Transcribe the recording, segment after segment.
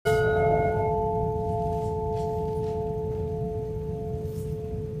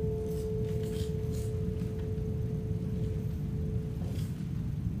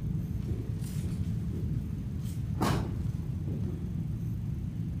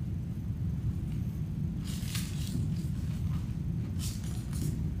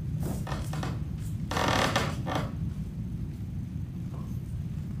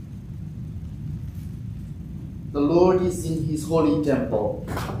Lord is in his holy temple.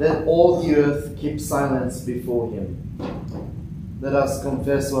 Let all the earth keep silence before him. Let us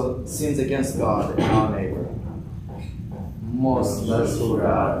confess our sins against God and our neighbor. Most merciful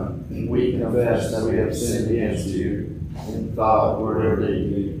God, we confess that we have sinned against you in thought, word, or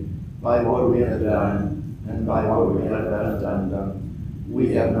deed, by what we have done and by what we have left undone.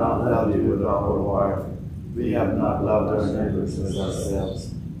 We have not loved you with our whole heart. We have not loved our neighbors as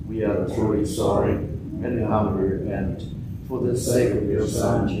ourselves. We are truly sorry and humbly repent. For the sake of your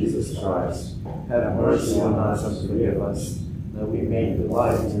Son, Jesus Christ, have mercy on us and forgive us, that we may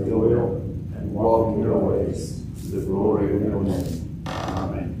delight in your will and walk in your ways, to the glory of your name.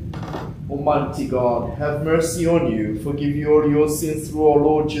 Amen. Almighty God, have mercy on you, forgive you all your sins through our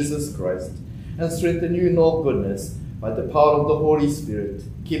Lord Jesus Christ, and strengthen you in all goodness by the power of the Holy Spirit,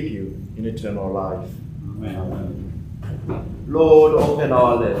 keep you in eternal life. Amen. Lord, open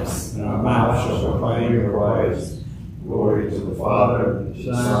our lips, And our mouth shall proclaim your praise. Glory to the Father, the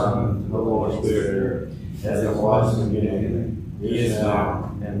Son, and the Holy Spirit, as it was in the beginning, is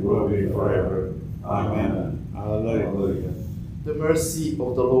now, and will be forever. Amen. Hallelujah. The mercy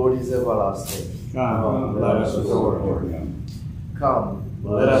of the Lord is everlasting. Come, let us adore him. Come,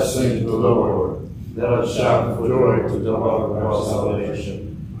 Let us sing to the Lord. Let us shout for joy to the Lord of our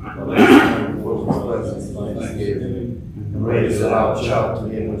salvation. Let us come before his presence with thanksgiving, and raise a loud shout to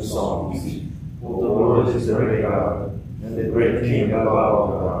him with songs. For the Lord is the great God, and the great King above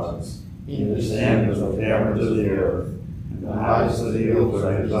all gods. He understands the families of the earth, and the heights of the hills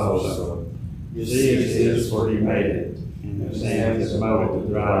are his also. The sea is his, for he made it, and his hand is mowed the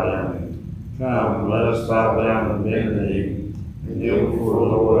dry land. Come, let us bow down and bend the knee, and kneel before the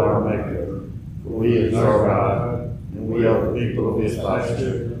Lord our Maker. For he is our God, and we are the people of his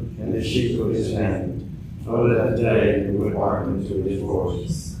pasture, and the sheep of his hand. Oh, that day we would hearken to his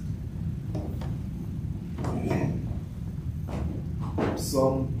voice.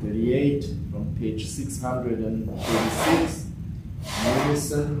 Psalm 38 from page 636.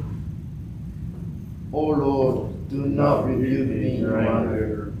 Unison. O Lord, do not rebuke me in your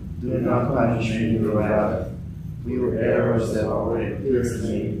anger. Do not punish me in your wrath. For your arrows have already pierced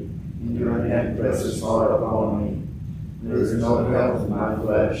me, and your hand presses hard upon me. There is no health in my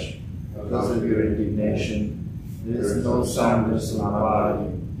flesh because of your indignation. There is no soundness in my body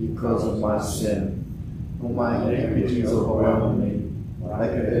because of my sin. For my iniquities overwhelm me.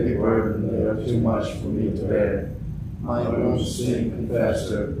 Like a heavy burden, they are too much for me to bear. My wounds stink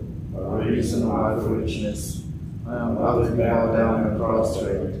faster by reason of my foolishness. I am about to bow down and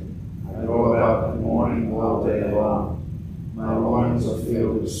prostrate. I go about in mourning all day long. My loins are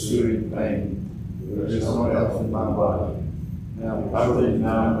filled with searing pain. There is no health in my body. I am utterly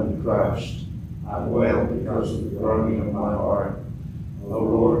numb and crushed. I wail because of the groaning of my heart. O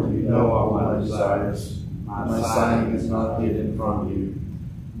Lord, you know all my desires. My sighing is not hidden from you.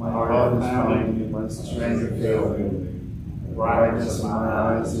 My heart is pounding and my strength failed me. The brightness of my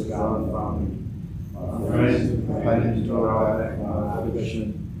eyes is gone from me. My friends and companions draw back from my affliction.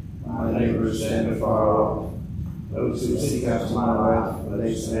 My neighbors stand afar off. Those who seek after my life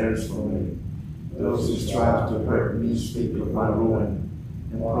lay snares for me. Those who strive to hurt me speak of my ruin,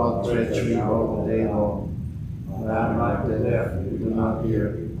 and plot treachery all the day long. But I am like the deaf who do not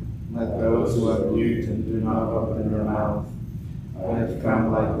hear, like those who are mute and do not open their mouth. I have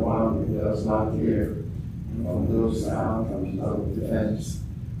come like one who does not hear, and from those sound comes no defense.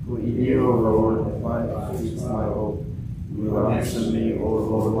 For in you, O Lord, my feet is my hope. You will answer me, O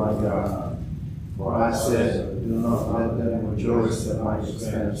Lord my God. For I said, do not let them rejoice at my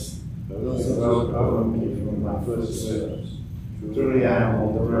expense. Those who gloat over me from my footsteps. Truly I am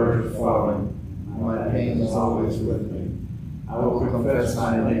on the verge of falling. My pain is always with me. I will confess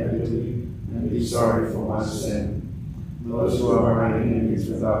my iniquity and be sorry for my sin. Those who are my enemies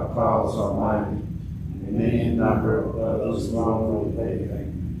without cause are mighty, and many in number of those who wrongfully hate me.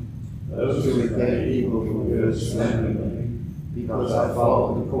 Those who repay evil for good slander me, because I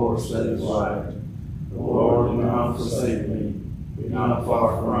followed the course that is right. The Lord, do not forsake me. Be not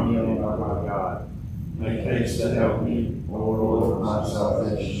far from me, O my God. Make haste to help me, O Lord of my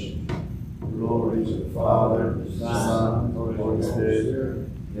salvation. Glory to the Father, the Son, and the Holy Spirit,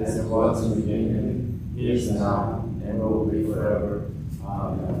 as it was in the beginning, is now, and will be forever.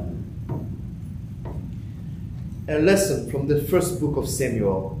 Amen. A lesson from the first book of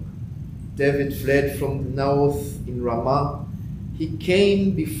Samuel. David fled from the north in Ramah. He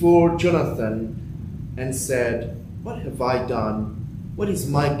came before Jonathan and said, "What have I done? What is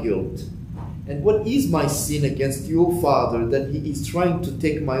my guilt? And what is my sin against your father that he is trying to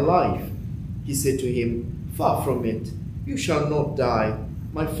take my life?" He said to him, "Far from it. You shall not die.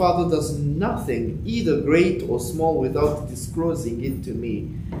 My father does nothing, either great or small, without disclosing it to me.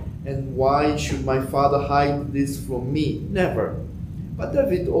 And why should my father hide this from me? Never. But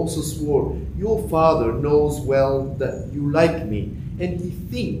David also swore, your father knows well that you like me, and he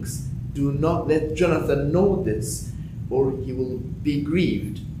thinks, do not let Jonathan know this, or he will be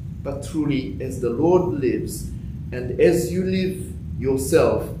grieved. But truly, as the Lord lives, and as you live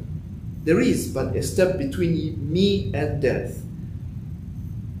yourself, there is but a step between me and death.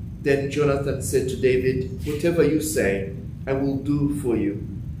 Then Jonathan said to David, whatever you say, I will do for you.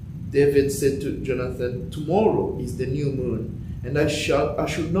 David said to Jonathan, tomorrow is the new moon, and I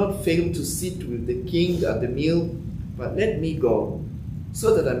should not fail to sit with the king at the meal, but let me go,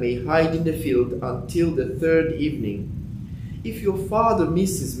 so that I may hide in the field until the third evening. If your father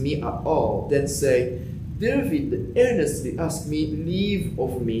misses me at all, then say, David earnestly asked me leave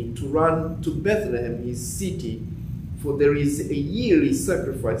of me to run to Bethlehem, his city, for there is a yearly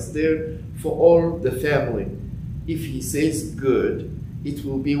sacrifice there for all the family. If he says good, it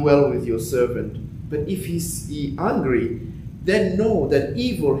will be well with your servant. But if he is angry, then know that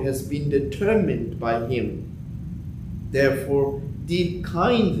evil has been determined by him. Therefore, deal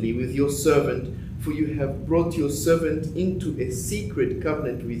kindly with your servant, for you have brought your servant into a secret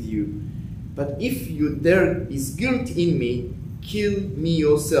covenant with you. But if there is guilt in me, kill me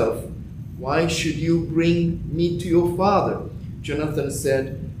yourself. Why should you bring me to your father? Jonathan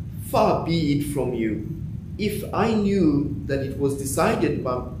said, far be it from you. If I knew that it was decided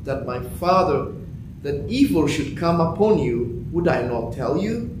that my father, that evil should come upon you, would I not tell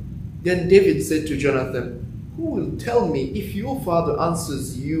you? Then David said to Jonathan, who will tell me if your father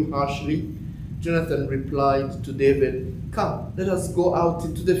answers you harshly? Jonathan replied to David, come, let us go out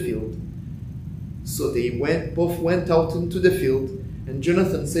into the field. So they both went out into the field, and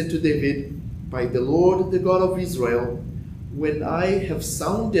Jonathan said to David, by the Lord, the God of Israel, when I have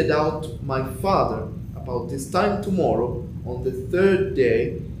sounded out my father about this time tomorrow, on the third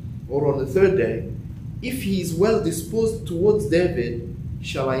day, if he is well disposed towards David,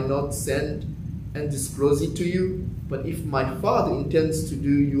 shall I not send and disclose it to you? But if my father intends to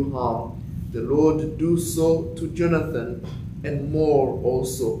do you harm, the Lord do so to Jonathan, and more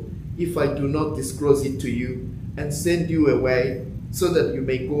also, if I do not disclose it to you, and send you away, so that you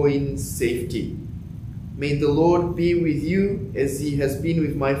may go in safety. May the Lord be with you as he has been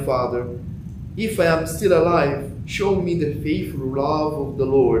with my father. If I am still alive, show me the faithful love of the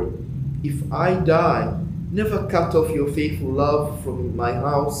Lord. If I die, never cut off your faithful love from my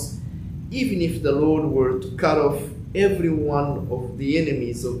house, even if the Lord were to cut off every one of the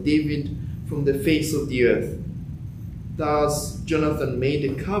enemies of David from the face of the earth. Thus Jonathan made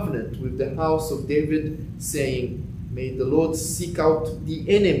a covenant with the house of David, saying, may the Lord seek out the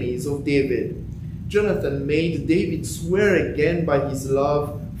enemies of David. Jonathan made David swear again by his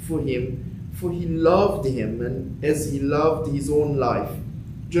love for him, for he loved him, and as he loved his own life.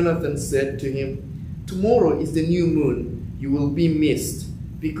 Jonathan said to him, tomorrow is the new moon, you will be missed,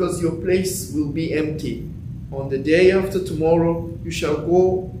 because your place will be empty. On the day after tomorrow, you shall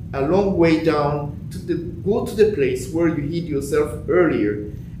go a long way down go to the place where you hid yourself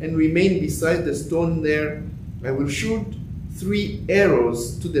earlier, and remain beside the stone there. I will shoot 3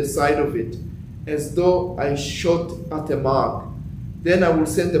 arrows to the side of it, as though I shot at a mark. Then I will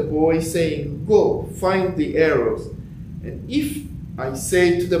send a boy, saying, go, find the arrows. And if I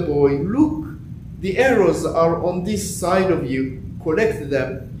say to the boy, look, the arrows are on this side of you, collect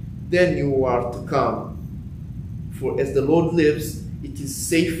them, then you are to come. For as the Lord lives, it is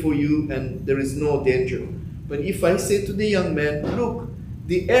safe for you, and there is no danger. But if I say to the young man, look,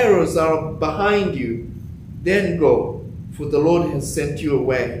 the arrows are behind you, then go, for the Lord has sent you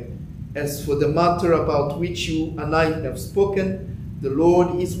away. As for the matter about which you and I have spoken, the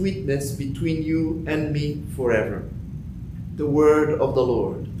Lord is witness between you and me forever. The word of the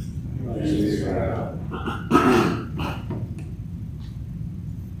Lord. Praise God.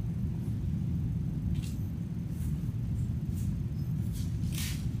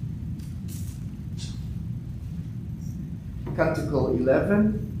 Canticle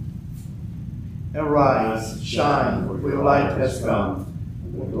 11. Arise, shine, for your light has come.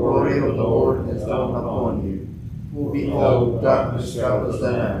 The glory of the Lord has dawned upon you. For behold, darkness covers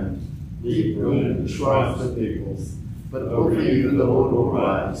the land, deep gloom shrouds the peoples. But over you the Lord will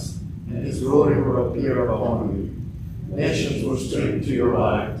rise, and his glory will appear upon you. Nations will stream to your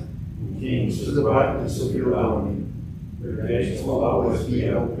light, and kings to the brightness of your dawning. Your gates will always be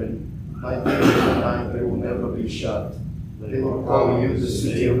open, by day and night they will never be shut. They will call you the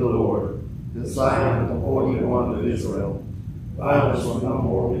city of the Lord, the Zion, the Holy One of Israel. Violence will no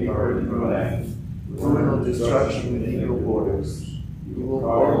more be heard in your land, ruin or destruction within your borders. You will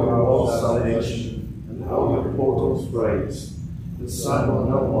call your wall salvation, and all your portals praise. The sun will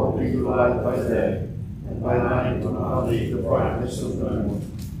no more be your light by day, and by night will not leave the brightness of the moon.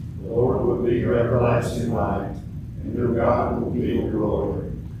 The Lord will be your everlasting light, and your God will be your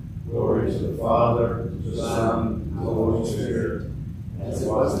glory. Glory to the Father, to the Son, and to the Holy Spirit, as it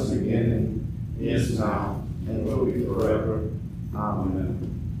was in the beginning, is now, and will be forever. Amen.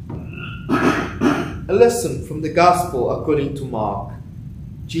 A lesson from the Gospel according to Mark.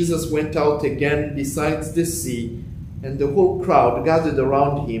 Jesus went out again besides the sea, and the whole crowd gathered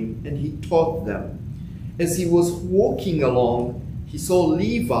around him, and he taught them. As he was walking along, he saw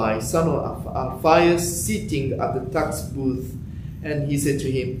Levi, son of Alphaeus, sitting at the tax booth, and he said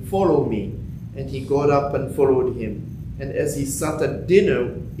to him, "Follow me." And he got up and followed him. And as he sat at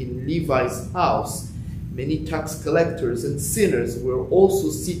dinner in Levi's house, many tax collectors and sinners were also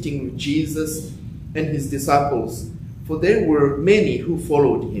sitting with Jesus and his disciples, for there were many who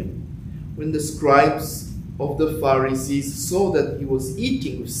followed him. When the scribes of the Pharisees saw that he was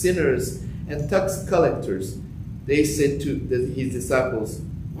eating with sinners and tax collectors, they said to his disciples,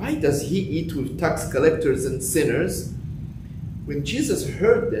 "Why does he eat with tax collectors and sinners?" When Jesus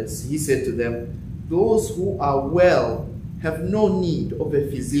heard this, he said to them, "Those who are well have no need of a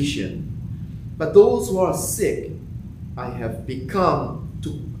physician, but those who are sick. I have come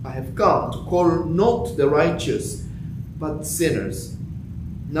to call not the righteous, but sinners."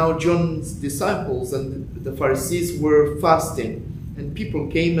 Now John's disciples and the Pharisees were fasting, and people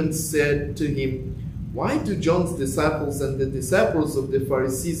came and said to him, "Why do John's disciples and the disciples of the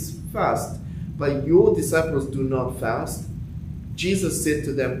Pharisees fast, but your disciples do not fast?" Jesus said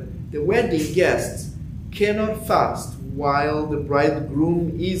to them, "The wedding guests cannot fast while the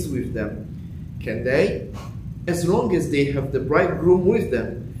bridegroom is with them, can they? As long as they have the bridegroom with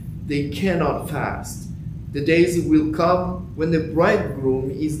them, they cannot fast. The days will come when the bridegroom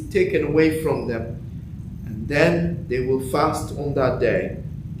is taken away from them, and then they will fast on that day.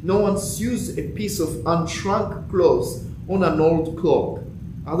 No one sews a piece of unshrunk cloth on an old cloak.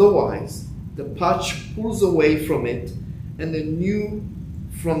 Otherwise, the patch pulls away from it, and the new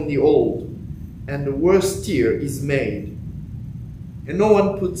from the old, and the worse tear is made. And no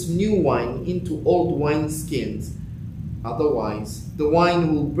one puts new wine into old wineskins. Otherwise, the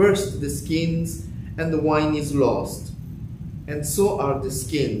wine will burst the skins, and the wine is lost. And so are the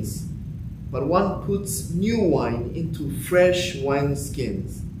skins. But one puts new wine into fresh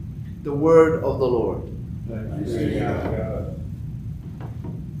wineskins." The word of the Lord. Thanks be to God.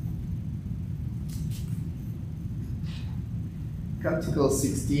 Canticle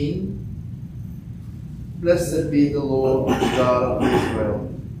 16. Blessed be the Lord God of Israel.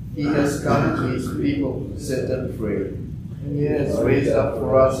 He has come to his people to set them free. And he has raised up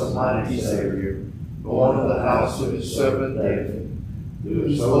for us a mighty Savior, born of the house of his servant David. Through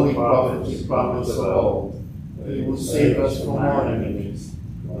his holy prophet he promised of old that he will save us from our enemies,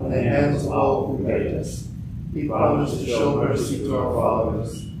 from the hands of all who hate us. He promised to show mercy to our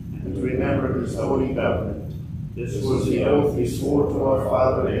fathers, and to remember his holy covenant. This was the oath he swore to our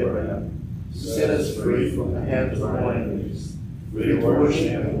father Abraham, to set us free from the hands of our enemies, free to worship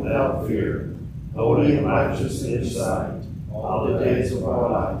him without fear, holy and righteous in his sight, all the days of our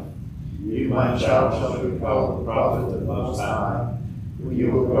life. You, my child, shall be called the prophet of the Most High, for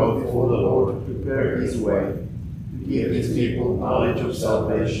you will go before the Lord to prepare his way, to give his people knowledge of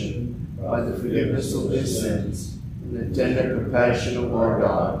salvation by the forgiveness of their sins, and the tender compassion of our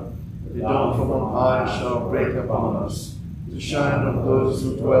God. The dawn from on high shall break upon us, to shine on those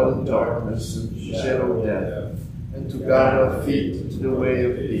who dwell in darkness and shadow of death, and to guide our feet to the way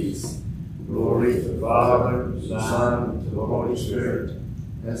of peace. Glory to the Father, to the Son, and to the Holy Spirit,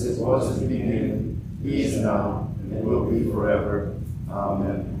 as it was in the beginning, is now, and will be forever.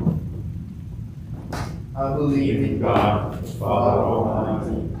 Amen. I believe in God, the Father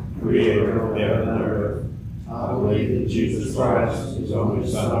Almighty, creator of heaven and earth. I believe in Jesus Christ, his only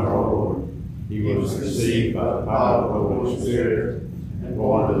Son, our Lord. He was conceived by the power of the Holy Spirit, and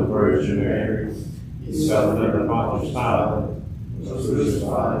born of the Virgin Mary. He suffered under Pontius Pilate, was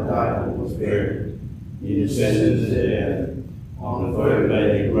crucified, died, and was buried. He descended into the dead. On the third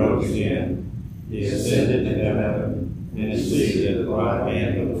day he rose again. He ascended into heaven, and is seated at the right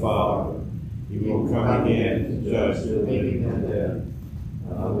hand of the Father. He will come again to judge the living and the dead.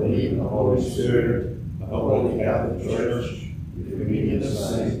 I believe in the Holy Spirit, the Holy Catholic Church, the communion of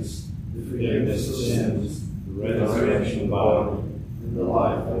saints, the forgiveness of sins, the resurrection of the body, and the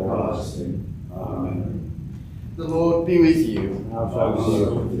life everlasting. Amen. The Lord be with you.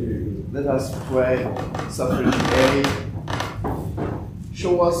 Also with you. Let us pray. Suffering today.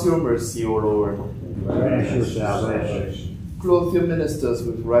 Show us your mercy, O Lord. Grant your salvation. Clothe your ministers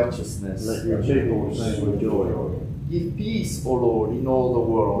with righteousness. Let your people sing with joy. Give peace, O Lord, in all the For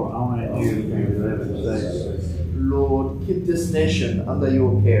world. only you can live and save, Lord, keep this nation under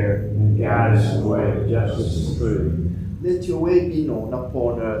your care. and guide us in the way of justice and truth. Let your way be known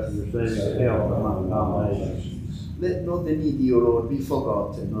upon earth. Your saving help among all nations. Let not the needy, O Lord, be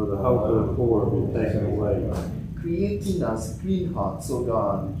forgotten. Nor the hope of the poor be taken away. Create in us clean hearts, O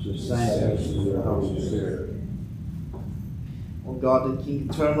God. Sustain us with your Holy Spirit. O God and King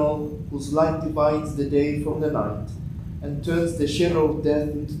eternal, whose light divides the day from the night, and turns the shadow of death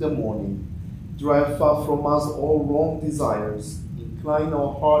into the morning, drive far from us all wrong desires, incline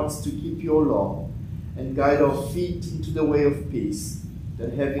our hearts to keep your law, and guide our feet into the way of peace,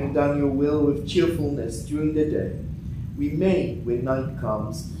 that having done your will with cheerfulness during the day, we may, when night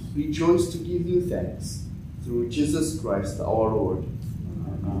comes, rejoice to give you thanks, through Jesus Christ our Lord.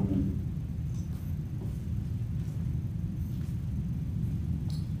 Amen.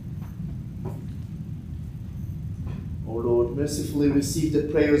 O Lord, mercifully receive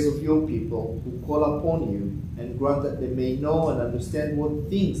the prayers of your people who call upon you, and grant that they may know and understand what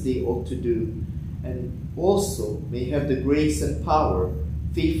things they ought to do, and also may have the grace and power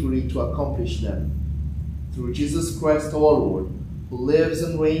faithfully to accomplish them. Through Jesus Christ our Lord, who lives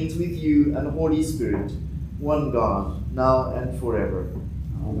and reigns with you and Holy Spirit, one God, now and forever.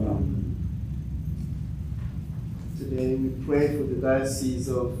 Amen. Today we pray for the Diocese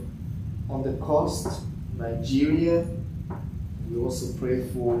of On the Coast, Nigeria. We also pray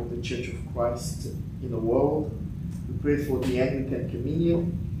for the Church of Christ in the world. We pray for the Anglican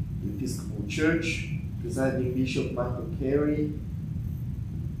Communion, the Episcopal Church, Presiding Bishop Michael Carey,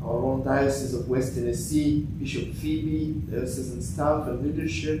 our own Diocese of West Tennessee, Bishop Phoebe, diocesan staff and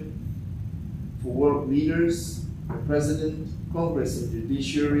leadership, for world leaders, the President, Congress and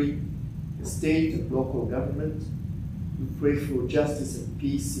Judiciary, the state and local government. We pray for justice and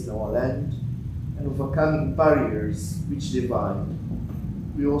peace in our land, and overcoming barriers which divide.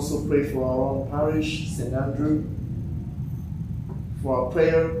 We also pray for our own parish, St. Andrew, for our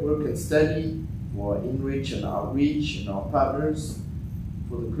prayer, work and study, for our inreach and outreach and our partners,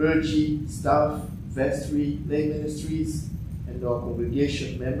 for the clergy, staff, vestry, lay ministries, and our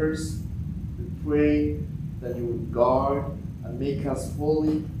congregation members. We pray that you would guard and make us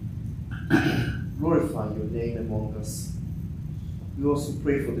holy, glorify your name among us. We also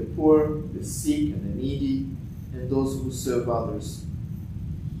pray for the poor, the sick, and the needy, and those who serve others.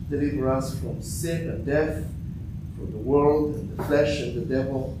 Deliver us from sin and death, from the world and the flesh and the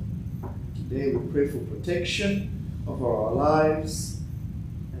devil. Today we pray for protection of our lives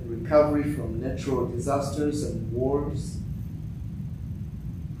and recovery from natural disasters and wars.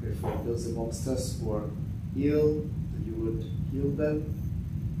 Pray for those amongst us who are ill, that you would heal them.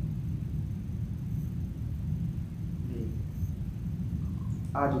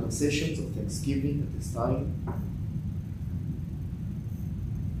 Add in sessions of thanksgiving at this time.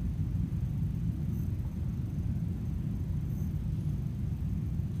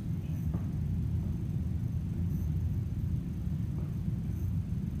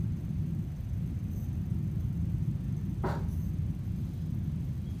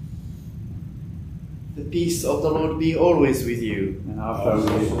 The peace of the Lord be always with you. And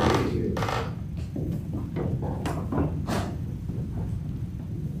also with you.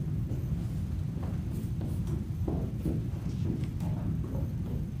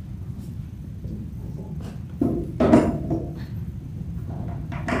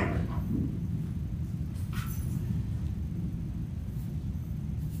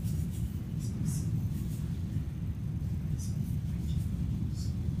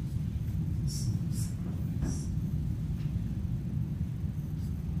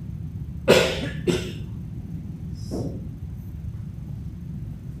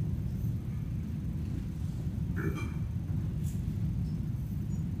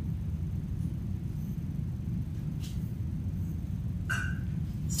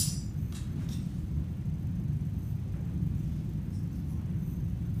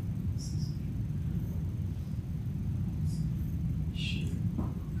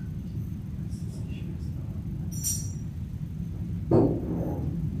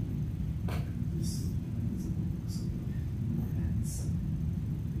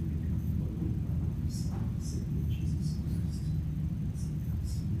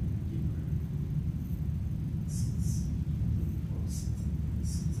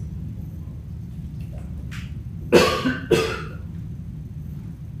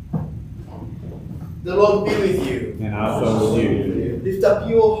 The Lord be with you. And also with you. Lift up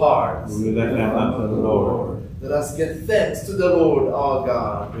your hearts. We lift them up to the Lord. Let us give thanks to the Lord our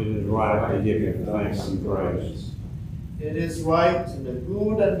God. It is right to give him thanks and praise. It is right and a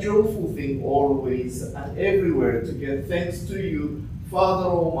good and joyful thing always and everywhere to give thanks to you, Father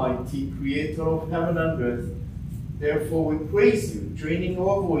Almighty, Creator of heaven and earth. Therefore we praise you, joining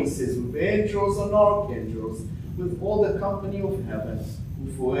our voices with angels and archangels, with all the company of heaven,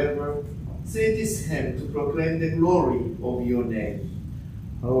 who forever say this hymn to proclaim the glory of your name.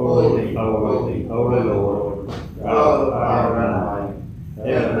 Holy, holy, holy Lord, God of power and might,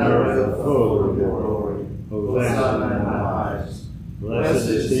 heaven and earth are full of your glory. Hosanna in the highest. Blessed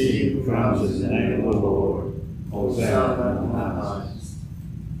is he who comes in the name of the Lord. Hosanna in the highest.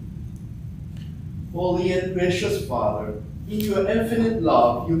 Holy and gracious Father, in your infinite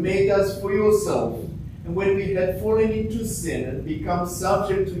love you made us for yourself, and when we had fallen into sin and become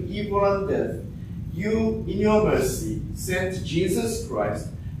subject to evil and death, you, in your mercy, sent Jesus Christ,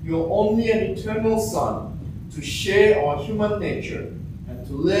 your only and eternal Son, to share our human nature and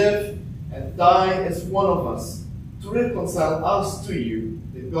to live and die as one of us, to reconcile us to you,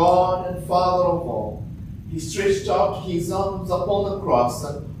 the God and Father of all. He stretched out his arms upon the cross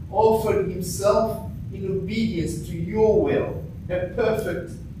and offered himself in obedience to your will, a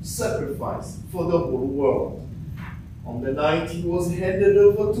perfect sacrifice for the whole world. On the night he was handed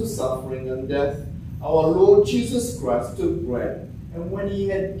over to suffering and death, our Lord Jesus Christ took bread, and when he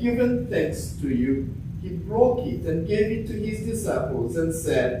had given thanks to you, he broke it and gave it to his disciples and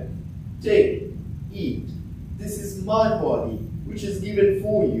said, "Take, eat. This is my body, which is given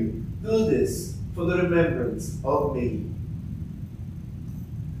for you. Do this for the remembrance of me."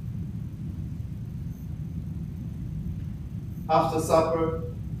 After supper,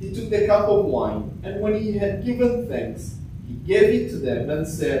 he took the cup of wine, and when he had given thanks, he gave it to them and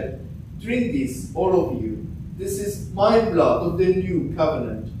said, "Drink this, all of you. This is my blood of the new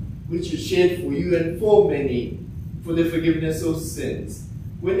covenant, which is shed for you and for many for the forgiveness of sins.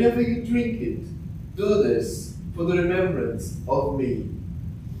 Whenever you drink it, do this for the remembrance of me."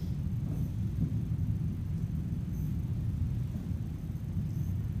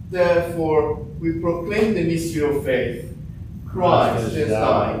 Therefore, we proclaim the mystery of faith. Christ has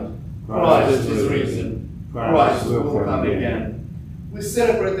died. Christ is risen. Christ will come again. We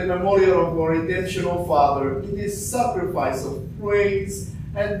celebrate the memorial of our redemption, O Father, in this sacrifice of praise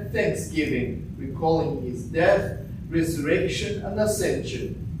and thanksgiving, recalling his death, resurrection, and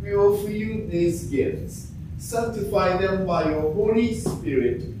ascension. We offer you these gifts. Sanctify them by your Holy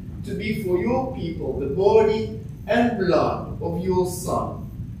Spirit to be for your people the body and blood of your Son,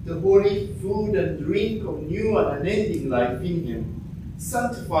 the holy food and drink of new and unending life in him.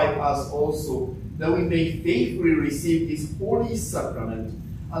 Sanctify us also, that we may faithfully receive this holy sacrament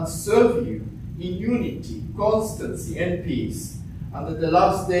and serve you in unity, constancy, and peace. And at the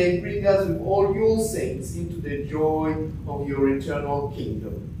last day, bring us with all your saints into the joy of your eternal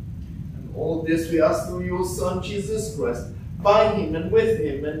kingdom. And all this we ask through your Son, Jesus Christ, by him and with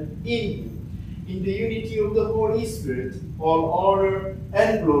him and in him. In the unity of the Holy Spirit, all honor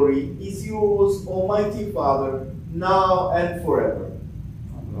and glory is yours, Almighty Father, now and forever.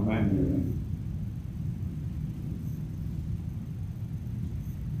 Amen.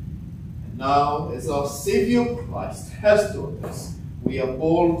 And now, as our Savior Christ has taught us, we are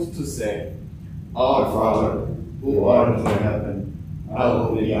bold to say, Our Father, who art in heaven,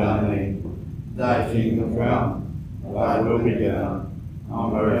 hallowed be thy name. Thy kingdom come, thy will be done,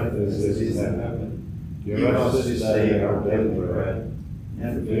 on earth as it is in heaven. Give us this day our daily bread,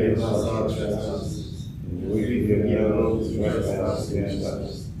 and forgive us our trespasses, as we forgive those who trespass against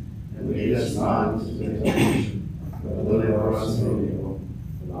us. And lead us not into temptation, but deliver us from evil.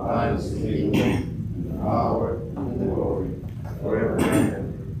 For thine is the kingdom, and the power, and the glory, forever and ever.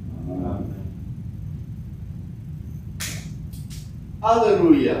 Amen.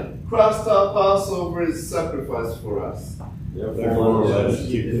 Alleluia! Christ our Passover is sacrificed for us. Therefore let us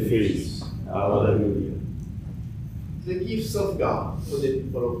keep the feast. Alleluia. The gifts of God for the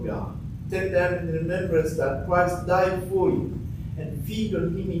people of God. Take them in remembrance that Christ died for you, and feed on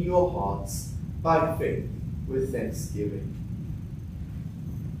him in your hearts by faith with thanksgiving.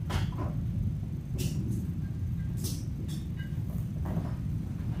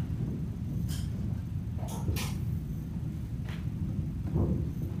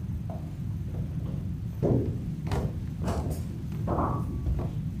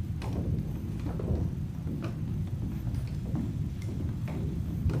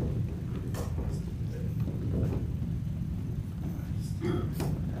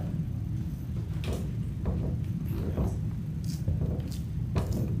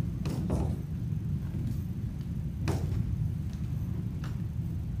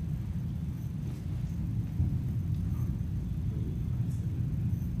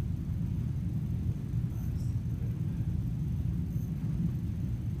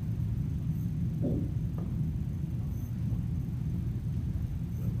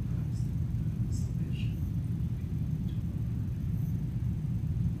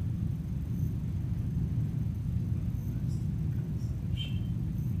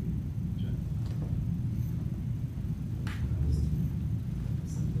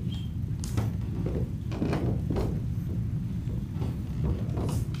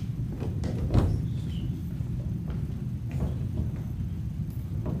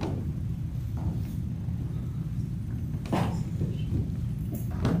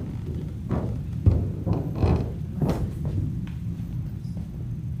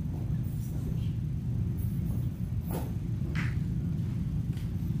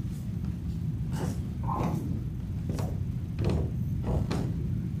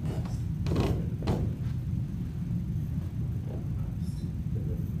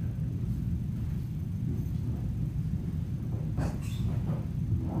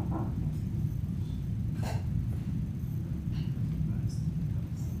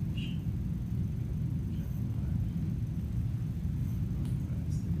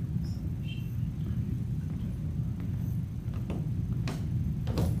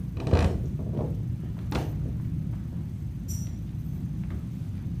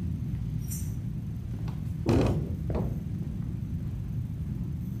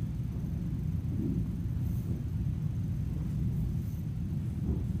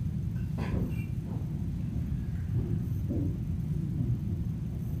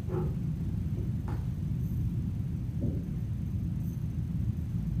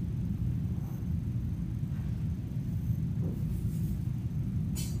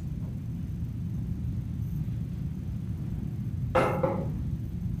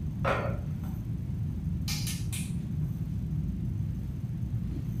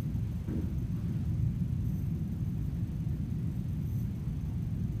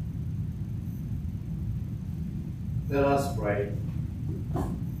 Let us pray.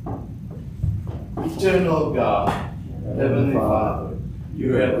 Eternal God, Heavenly Father,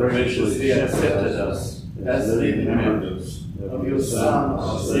 you have graciously accepted us as living members of your Son,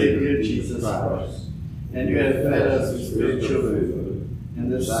 our Savior Jesus Christ, and you have fed us with spiritual food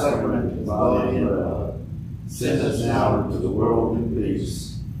and the sacrament of his body and blood. Send us now into the world in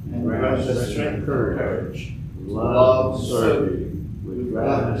peace, and grant us strength and courage to love and serve you with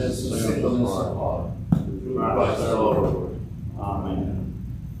gladness and singleness of heart. Through Christ our Lord. Amen.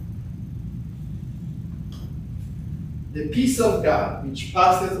 The peace of God, which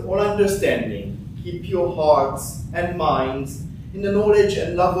passeth all understanding, keep your hearts and minds in the knowledge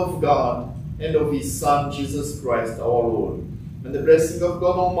and love of God and of his Son, Jesus Christ our Lord. And the blessing of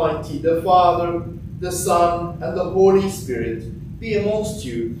God Almighty, the Father, the Son, and the Holy Spirit be amongst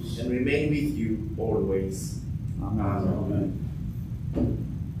you and remain with you always. Amen.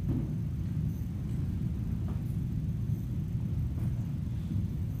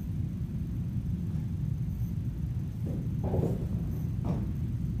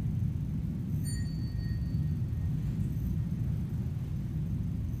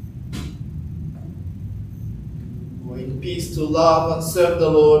 Go in peace to love and serve the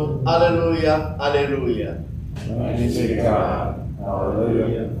Lord. Alleluia, alleluia. Thanks be to God.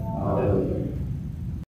 Hallelujah. Hallelujah.